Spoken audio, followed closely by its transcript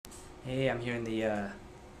Hey, I'm here in the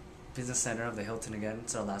business center of the Hilton again.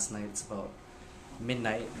 It's our last night. It's about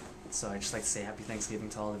midnight. So I'd just like to say happy Thanksgiving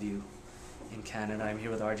to all of you in Canada. I'm here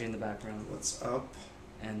with RJ in the background. What's up?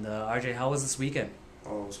 And RJ, how was this weekend?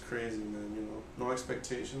 Oh, it was crazy, man. No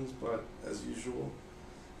expectations, but as usual,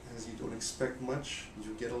 as you don't expect much,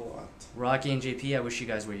 you get a lot. Rocky and JP, I wish you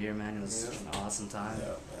guys were here, man. It was Yeah. an awesome time. Yeah,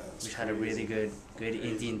 man. We had a really good Crazy.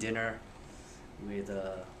 Indian dinner with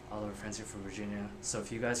all our friends here from Virginia. So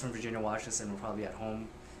if you guys from Virginia watch this and we're probably at home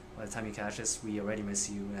by the time you catch this, we already miss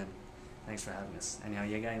you and thanks for having us. Anyhow,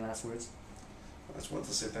 you got any last words? I just wanted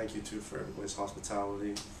to say thank you too for everybody's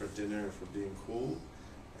hospitality, for dinner, for being cool,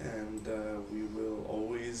 and we will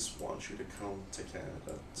always want you to come to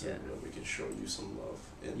Canada so we can show you some love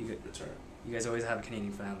in return. You guys always have a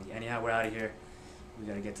Canadian family. Anyhow, we're out of here. We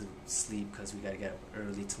gotta get to sleep because we gotta get up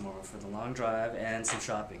early tomorrow for the long drive and some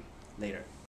shopping later.